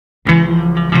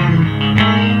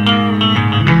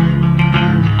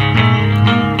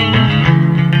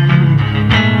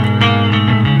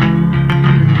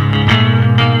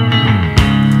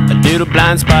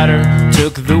blind spider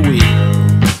took the wheel.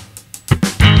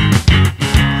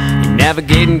 You're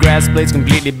navigating grass blades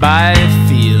completely by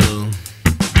feel.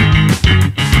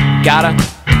 Got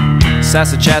a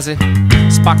sassy chassis,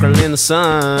 sparkle in the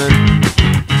sun.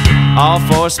 All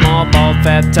four small bald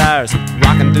fat tires,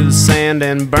 rocking through the sand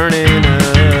and burning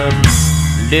up.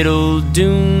 Little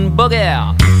Dune Buggy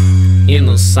in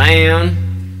the sand.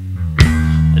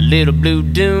 A little blue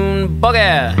Dune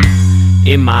Buggy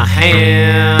in my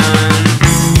hand.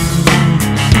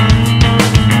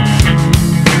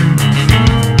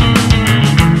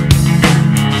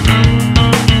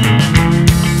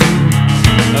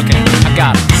 Okay, I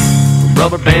got a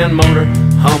rubber band motor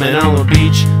humming on the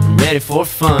beach, ready for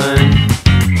fun.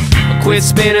 I'll quit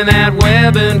spinning that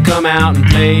web and come out and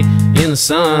play in the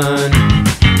sun.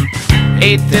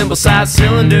 8 thimble-sized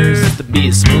cylinders to be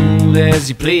as smooth as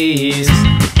you please.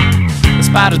 The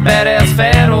spider's badass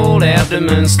fat old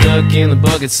abdomen stuck in the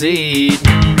bucket seat.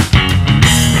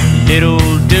 Little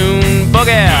Dune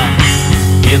Buggy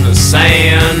in the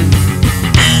sand.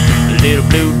 Little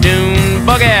blue Dune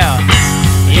Buggy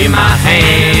in my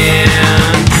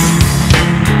hand.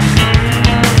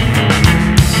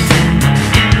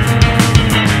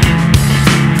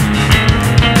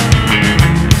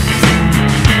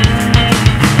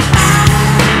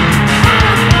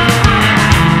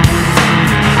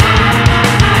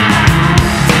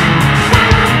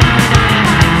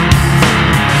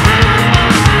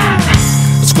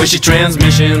 Squishy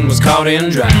transmission was caught in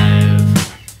drive.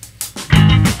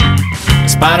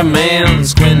 Spider-Man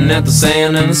squinting at the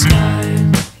sand and the sky.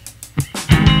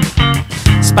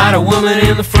 Spider-Woman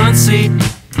in the front seat,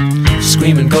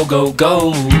 screaming go, go,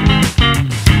 go.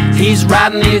 He's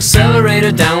riding the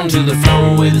accelerator down to the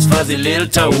floor with his fuzzy little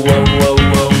toe. Whoa, whoa, whoa,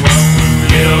 whoa.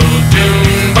 Little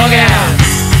Dune Buggy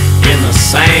in the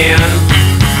sand.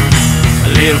 A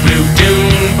little blue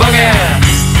Dune Buggy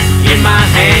in my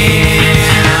hand.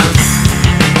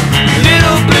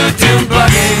 Little blue Dune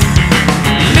Buggy,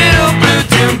 little blue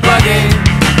Dune Buggy,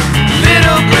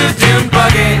 little blue Dune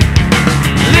Buggy,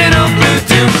 little blue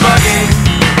Dune Buggy,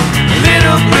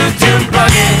 little blue Dune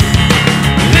Buggy,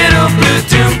 little blue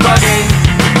Dune Buggy,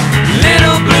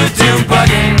 little blue Dune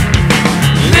Buggy,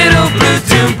 little blue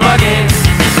Dune Buggy.